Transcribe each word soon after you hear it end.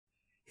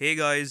Hey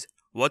guys,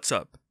 what's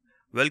up?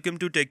 Welcome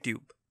to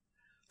TechTube.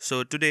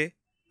 So today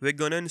we're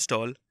gonna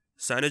install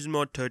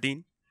CyanogenMod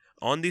 13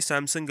 on the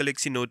Samsung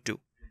Galaxy Note 2.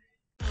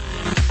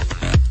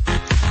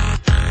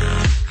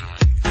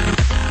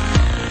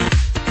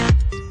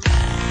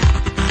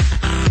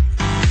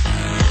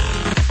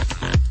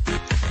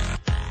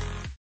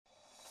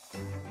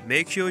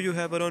 Make sure you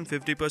have around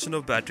 50%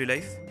 of battery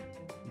life.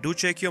 Do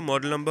check your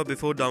model number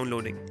before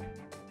downloading.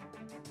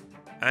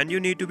 And you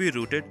need to be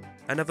rooted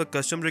and have a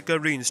custom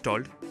recovery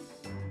installed.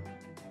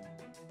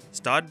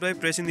 Start by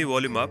pressing the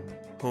volume up,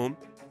 home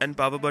and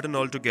power button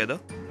all together.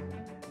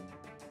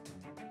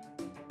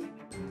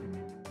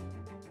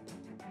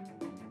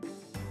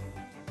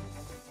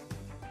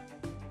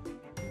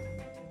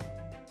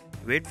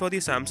 Wait for the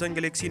Samsung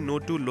Galaxy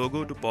Note 2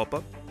 logo to pop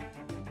up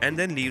and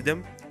then leave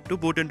them to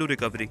boot into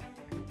recovery.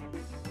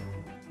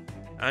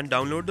 And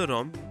download the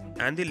ROM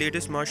and the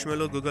latest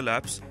Marshmallow Google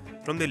apps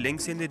from the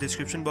links in the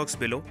description box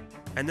below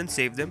and then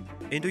save them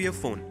into your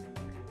phone.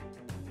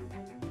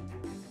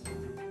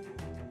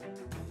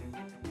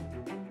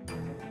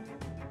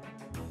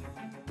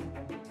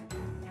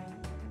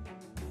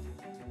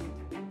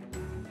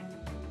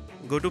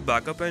 Go to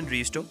Backup and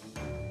Restore.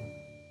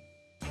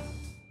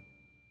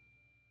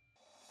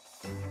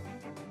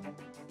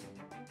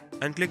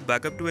 And click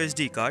Backup to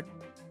SD card.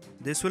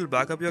 This will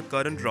back up your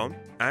current ROM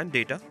and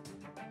data.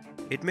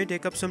 It may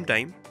take up some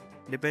time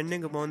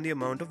depending upon the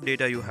amount of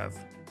data you have.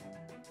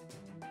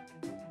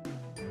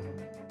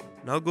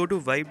 Now go to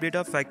Wipe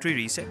Data Factory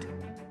Reset.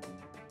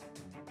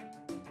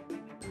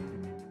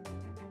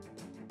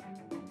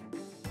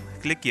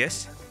 Click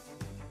Yes.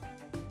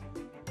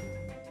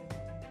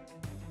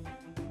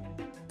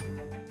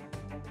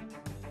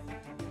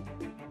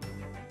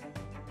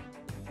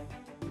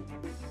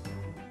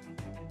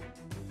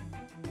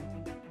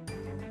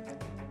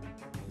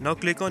 Now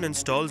click on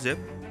Install Zip.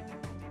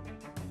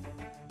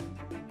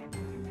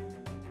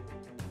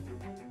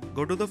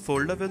 Go to the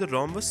folder where the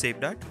ROM was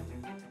saved at.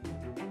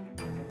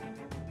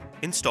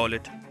 Install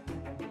it.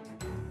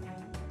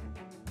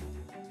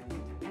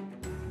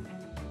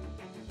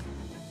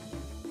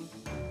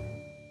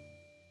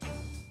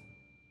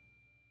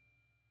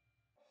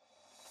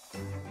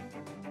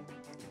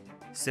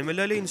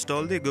 Similarly,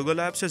 install the Google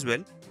apps as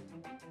well.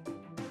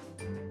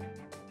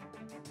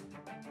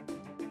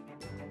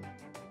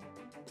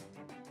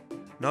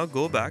 Now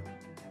go back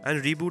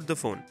and reboot the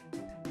phone.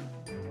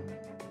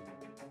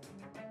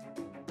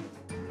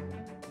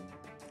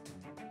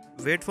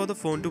 Wait for the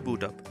phone to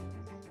boot up.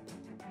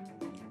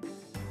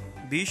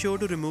 Be sure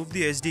to remove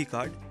the SD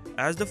card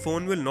as the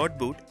phone will not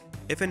boot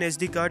if an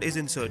SD card is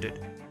inserted.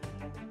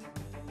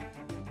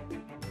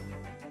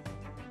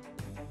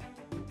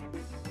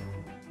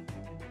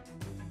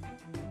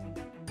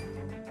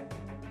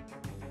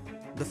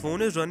 The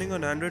phone is running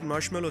on Android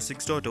Marshmallow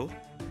 6.0.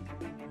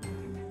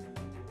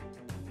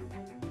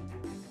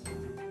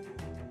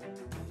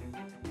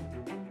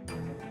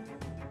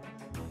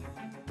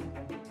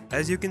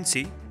 As you can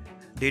see,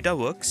 data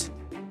works.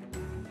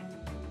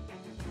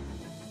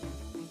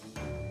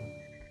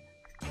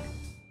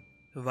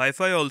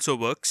 Wi-Fi also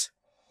works.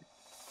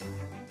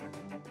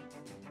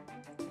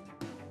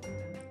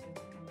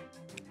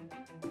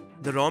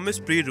 The ROM is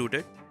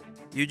pre-rooted.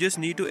 You just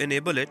need to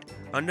enable it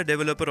under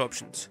developer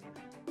options.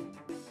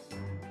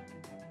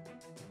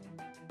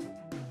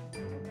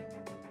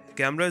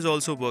 Camera is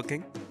also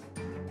working.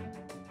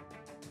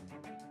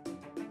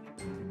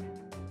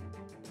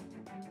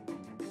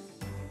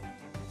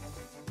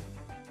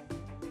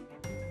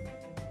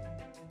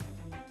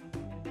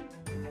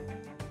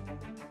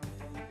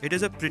 It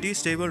is a pretty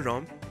stable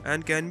ROM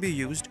and can be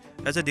used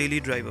as a daily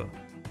driver.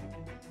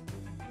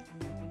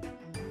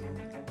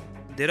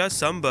 There are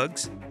some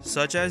bugs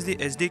such as the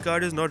SD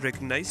card is not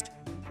recognized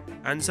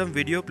and some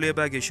video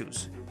playback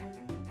issues.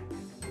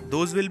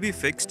 Those will be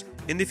fixed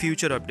in the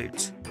future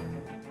updates.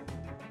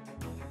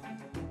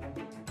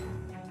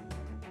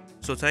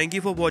 So thank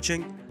you for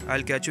watching.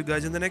 I'll catch you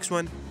guys in the next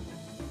one.